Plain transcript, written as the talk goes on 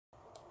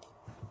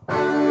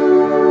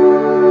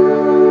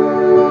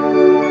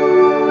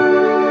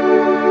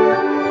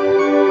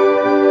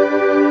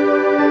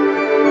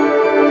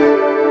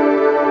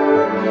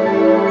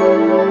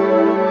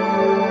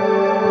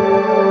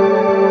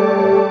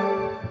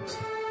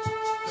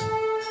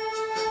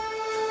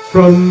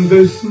From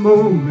this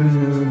moment,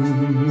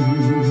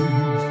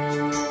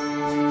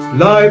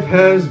 life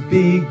has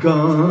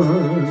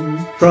begun.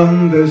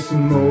 From this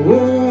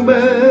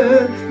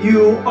moment,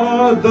 you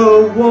are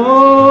the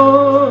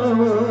one.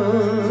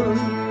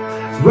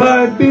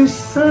 Right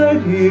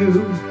beside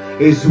you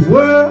is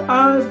where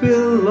I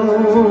belong.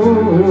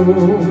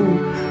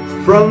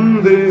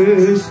 From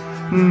this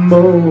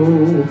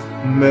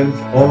moment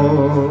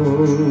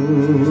on,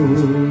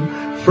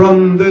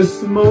 from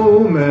this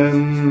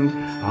moment,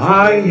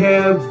 I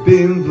have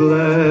been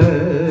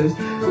blessed.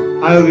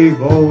 I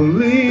live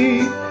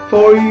only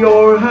for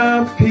your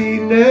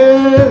happiness,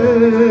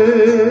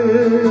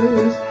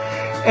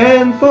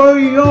 and for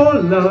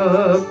your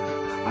love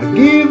I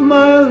give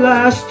my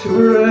last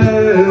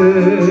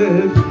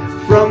breath.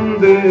 From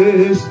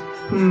this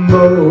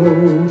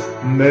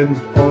moment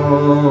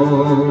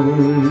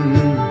on,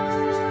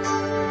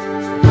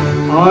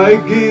 I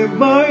give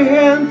my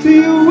hand to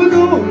you with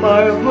all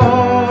my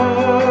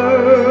heart.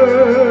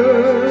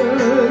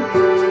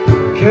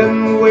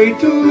 Can't wait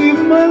to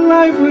live my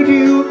life with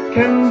you,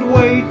 can't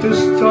wait to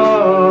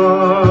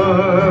start.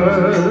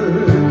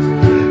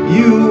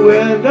 You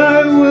and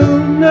I will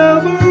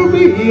never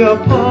be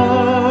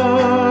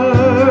apart.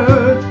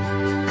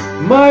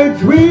 My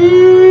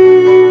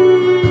dreams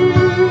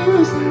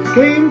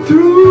came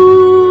true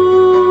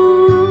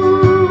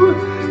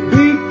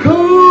because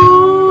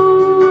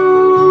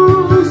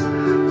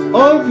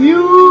of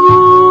you.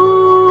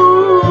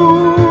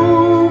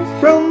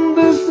 From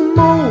this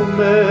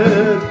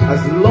moment,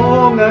 as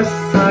long as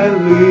I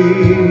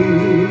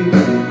live,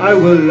 I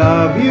will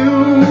love you,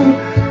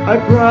 I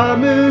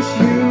promise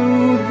you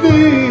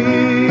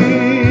this.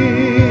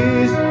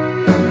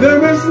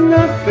 There is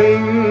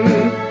nothing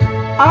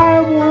I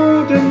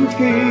wouldn't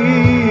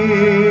give.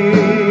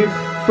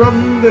 From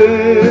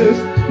this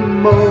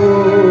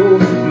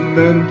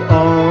moment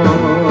on,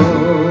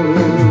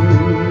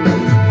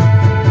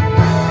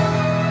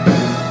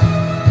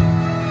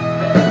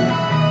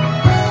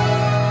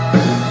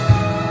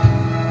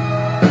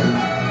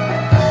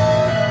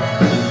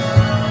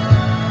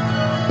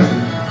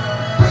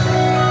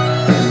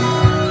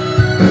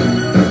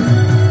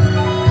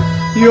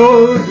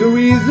 you're the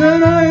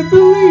reason I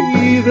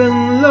believe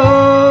in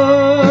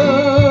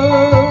love,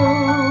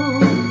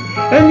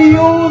 and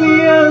you're the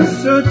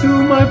answer to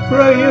my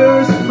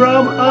prayers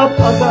from up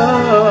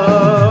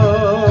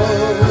above.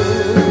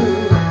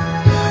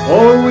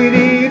 All we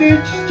need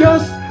is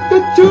just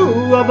the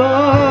two of us.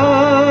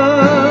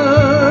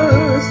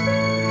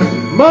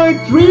 My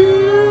dream